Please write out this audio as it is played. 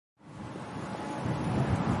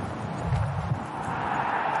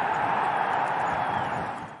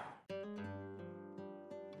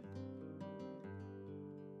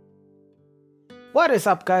What is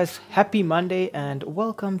up, guys? Happy Monday and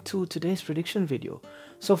welcome to today's prediction video.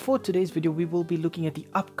 So for today's video we will be looking at the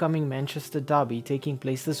upcoming Manchester derby taking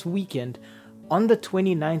place this weekend on the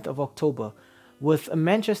 29th of October, with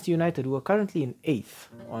Manchester United, who are currently in 8th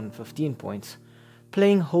on 15 points,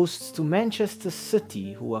 playing hosts to Manchester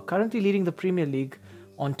City, who are currently leading the Premier League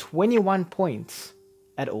on 21 points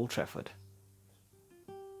at Old Trafford.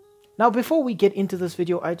 Now, before we get into this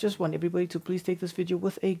video, I just want everybody to please take this video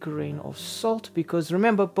with a grain of salt, because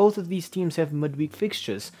remember, both of these teams have midweek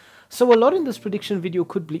fixtures, so a lot in this prediction video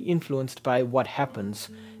could be influenced by what happens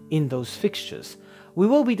in those fixtures. We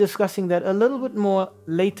will be discussing that a little bit more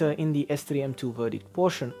later in the S3M2 Verdict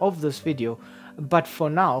portion of this video, but for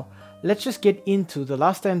now, let's just get into the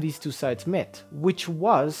last time these two sides met, which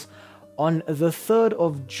was on the 3rd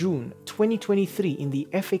of June 2023 in the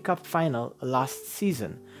FA Cup final last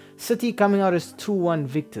season. City coming out as 2-1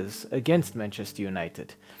 victors against Manchester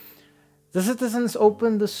United. The Citizens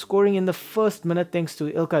opened the scoring in the first minute thanks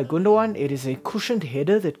to Ilkay Gundogan. It is a cushioned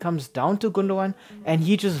header that comes down to Gundogan and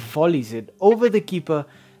he just volleys it over the keeper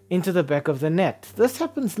into the back of the net. This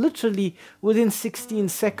happens literally within 16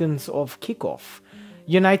 seconds of kickoff.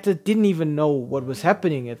 United didn't even know what was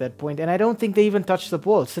happening at that point, and I don't think they even touched the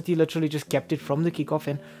ball. City literally just kept it from the kickoff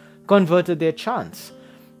and converted their chance.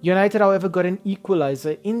 United, however, got an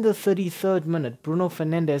equalizer in the 33rd minute, Bruno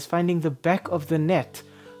Fernandes finding the back of the net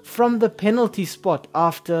from the penalty spot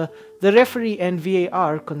after the referee and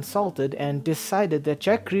VAR consulted and decided that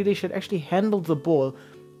Jack Grealish had actually handled the ball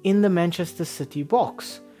in the Manchester City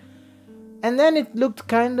box. And then it looked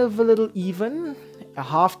kind of a little even. A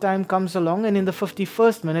half-time comes along, and in the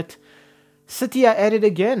 51st minute, City are at it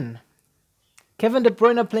again. Kevin De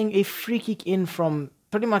Bruyne playing a free kick in from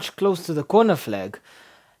pretty much close to the corner flag.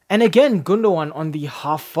 And again, Gundogan on the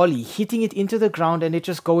half volley, hitting it into the ground and it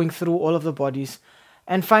just going through all of the bodies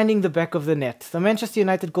and finding the back of the net. The Manchester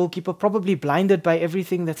United goalkeeper probably blinded by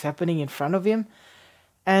everything that's happening in front of him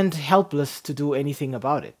and helpless to do anything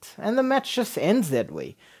about it. And the match just ends that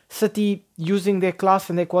way. City using their class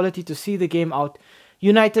and their quality to see the game out.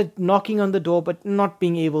 United knocking on the door but not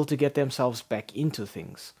being able to get themselves back into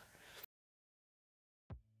things.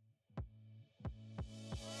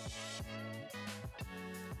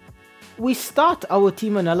 We start our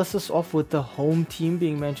team analysis off with the home team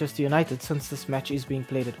being Manchester United, since this match is being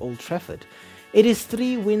played at Old Trafford. It is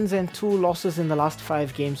 3 wins and 2 losses in the last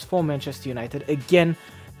 5 games for Manchester United. Again,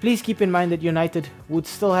 please keep in mind that United would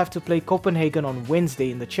still have to play Copenhagen on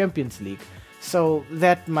Wednesday in the Champions League, so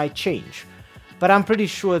that might change. But I'm pretty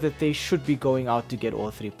sure that they should be going out to get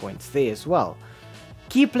all 3 points there as well.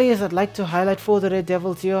 Key players I'd like to highlight for the Red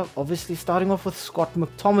Devils here, obviously starting off with Scott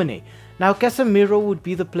McTominay. Now, Casemiro would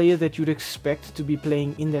be the player that you'd expect to be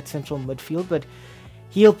playing in that central midfield, but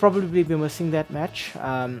he'll probably be missing that match.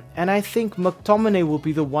 And I think McTominay will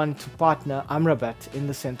be the one to partner Amrabat in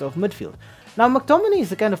the center of midfield. Now, McTominay is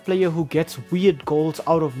the kind of player who gets weird goals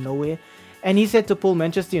out of nowhere, and he's had to pull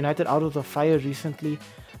Manchester United out of the fire recently.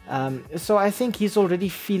 So I think he's already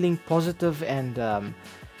feeling positive and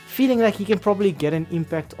feeling like he can probably get an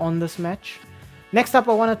impact on this match. Next up,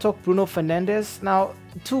 I want to talk Bruno Fernandes. Now,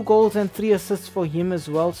 2 goals and 3 assists for him as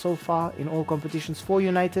well so far in all competitions for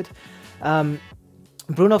United.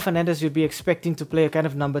 Bruno Fernandes you'd be expecting to play a kind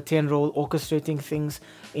of number 10 role, orchestrating things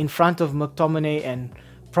in front of McTominay and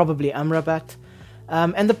probably Amrabat.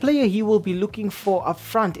 And the player he will be looking for up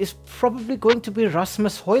front is probably going to be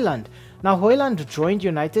Rasmus Højlund. Now, Højlund joined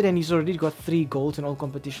United and he's already got 3 goals in all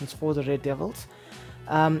competitions for the Red Devils.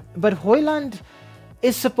 But Højlund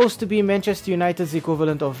is supposed to be Manchester United's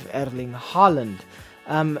equivalent of Erling Haaland.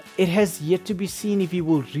 It has yet to be seen if he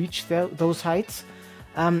will reach those heights,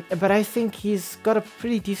 but I think he's got a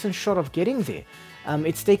pretty decent shot of getting there.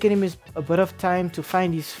 It's taken him a bit of time to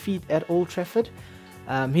find his feet at Old Trafford.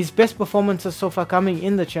 His best performances so far coming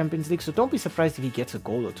in the Champions League, so don't be surprised if he gets a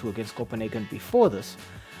goal or 2 against Copenhagen before this.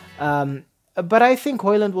 But I think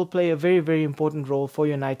Højlund will play a very, very important role for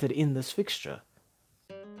United in this fixture.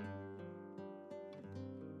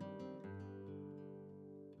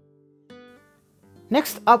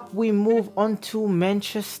 Next up, we move on to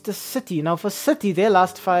Manchester City. Now, for City, their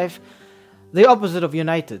last 5, the opposite of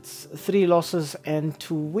United's. 3 losses and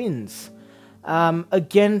 2 wins.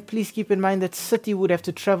 Again, please keep in mind that City would have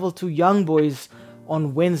to travel to Young Boys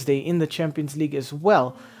on Wednesday in the Champions League as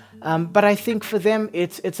well. But I think for them,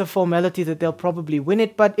 it's a formality that they'll probably win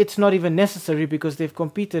it, but it's not even necessary because they've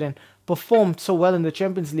competed and performed so well in the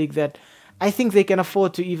Champions League that I think they can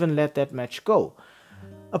afford to even let that match go.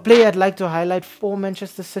 A player I'd like to highlight for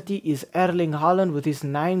Manchester City is Erling Haaland with his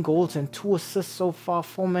 9 goals and 2 assists so far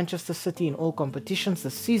for Manchester City in all competitions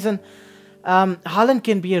this season. Haaland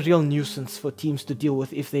can be a real nuisance for teams to deal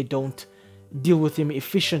with if they don't deal with him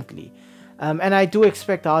efficiently. And I do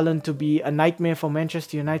expect Haaland to be a nightmare for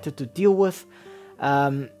Manchester United to deal with.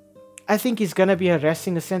 I think he's going to be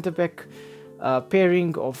harassing a centre-back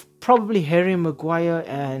pairing of probably Harry Maguire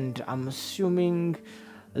and I'm assuming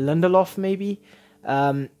Lindelof maybe.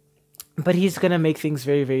 But he's going to make things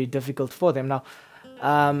very, very difficult for them. Now,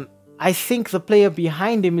 I think the player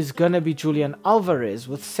behind him is going to be Julian Alvarez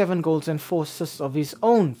with 7 goals and 4 assists of his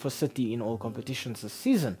own for City in all competitions this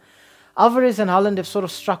season. Alvarez and Haaland have sort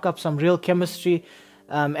of struck up some real chemistry,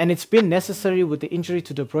 and it's been necessary with the injury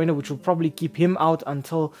to De Bruyne, which will probably keep him out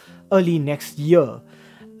until early next year.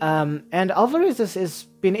 And Alvarez has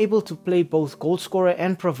been able to play both goal scorer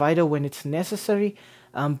and provider when it's necessary,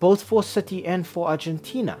 both for City and for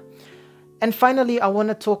Argentina. And finally, I want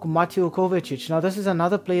to talk Mateo Kovacic. Now, this is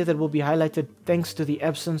another player that will be highlighted thanks to the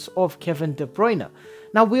absence of Kevin De Bruyne.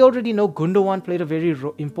 Now, we already know Gundogan played a very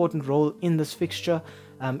important role in this fixture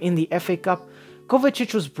in the FA Cup.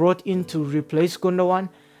 Kovacic was brought in to replace Gundogan,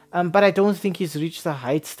 but I don't think he's reached the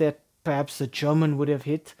heights that perhaps the German would have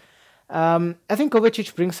hit. I think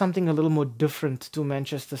Kovacic brings something a little more different to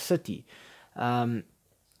Manchester City.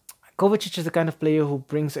 Kovacic is the kind of player who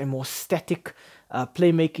brings a more static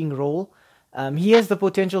playmaking role. He has the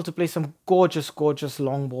potential to play some gorgeous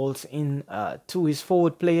long balls in to his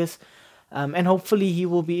forward players, and hopefully he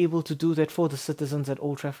will be able to do that for the Citizens at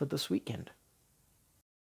Old Trafford this weekend.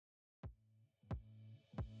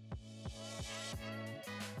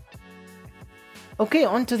 Okay,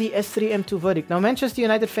 on to the S3M2 verdict. Now, Manchester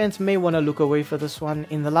United fans may want to look away for this one.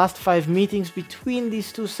 In the last 5 meetings between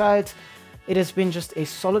these two sides, it has been just a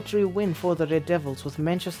solitary win for the Red Devils, with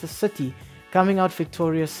Manchester City coming out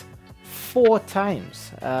victorious 4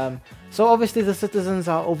 times. So obviously the Citizens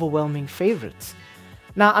are overwhelming favourites.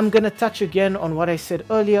 Now, I'm going to touch again on what I said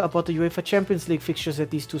earlier about the UEFA Champions League fixtures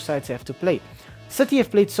that these two sides have to play. City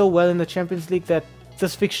have played so well in the Champions League that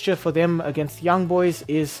this fixture for them against Young Boys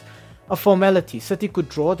is a formality. City could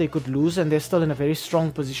draw, they could lose, and they're still in a very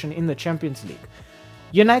strong position in the Champions League.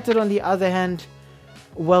 United, on the other hand,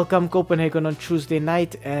 welcome Copenhagen on Tuesday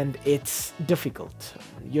night, and it's difficult.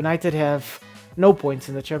 United have no points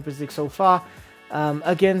in the Champions League so far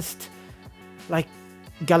against like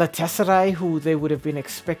Galatasaray, who they would have been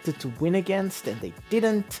expected to win against, and they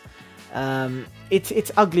didn't.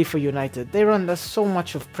 It's ugly for United. They're under so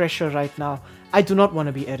much of pressure right now. I do not want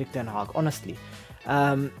to be Erik ten Hag, honestly.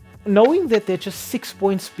 Knowing that they're just 6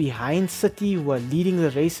 points behind City, who are leading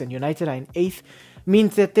the race, and United are in 8th,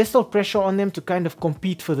 means that there's still pressure on them to kind of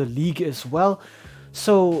compete for the league as well.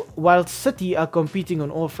 So while City are competing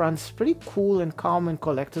on all fronts, pretty cool and calm and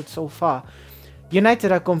collected so far,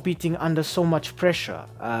 United are competing under so much pressure.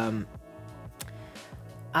 I'm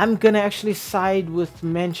gonna actually side with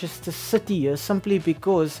Manchester City here, simply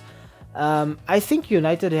because I think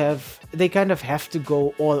United they kind of have to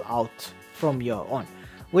go all out from here on,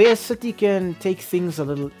 whereas City can take things a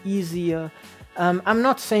little easier. I'm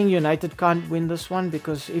not saying United can't win this one,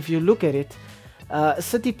 because if you look at it,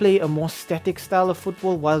 City play a more static style of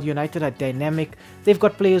football, while United are dynamic. They've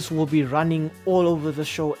got players who will be running all over the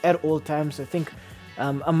show at all times. I think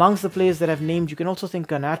amongst the players that I've named, you can also think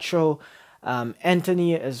Garnacho,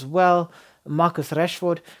 Anthony as well, Marcus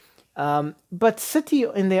Rashford. But City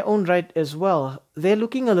in their own right as well, they're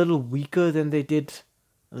looking a little weaker than they did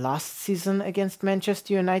last season against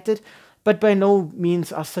Manchester United, but by no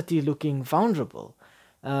means are City looking vulnerable.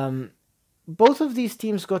 Both of these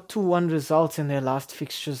teams got 2-1 results in their last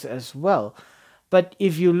fixtures as well, but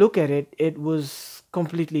if you look at it, it was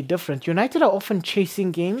completely different. United are often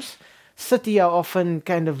chasing games. City are often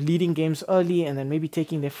kind of leading games early and then maybe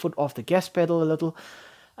taking their foot off the gas pedal a little.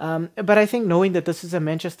 But I think knowing that this is a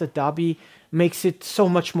Manchester derby makes it so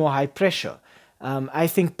much more high pressure. I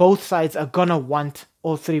think both sides are gonna want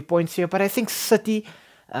all 3 points here, but I think City,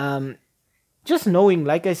 just knowing,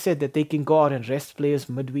 like I said, that they can go out and rest players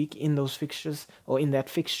midweek in those fixtures, or in that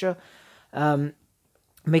fixture,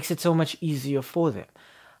 makes it so much easier for them.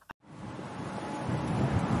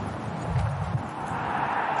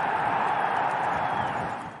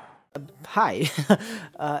 Hi,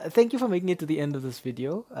 thank you for making it to the end of this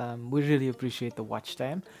video. We really appreciate the watch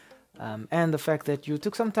time. And the fact that you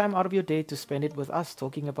took some time out of your day to spend it with us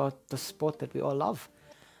talking about the sport that we all love.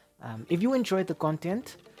 If you enjoyed the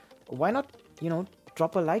content, why not,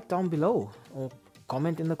 drop a like down below or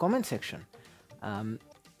comment in the comment section.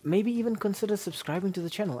 Maybe even consider subscribing to the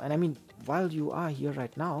channel. And I mean, while you are here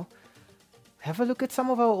right now, have a look at some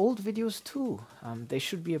of our old videos too. They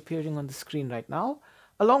should be appearing on the screen right now,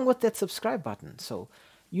 along with that subscribe button. So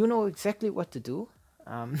you know exactly what to do.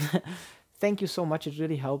 Thank you so much. It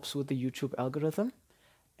really helps with the YouTube algorithm.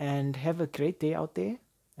 And have a great day out there.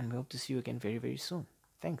 And we hope to see you again very, very soon.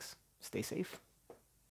 Thanks. Stay safe.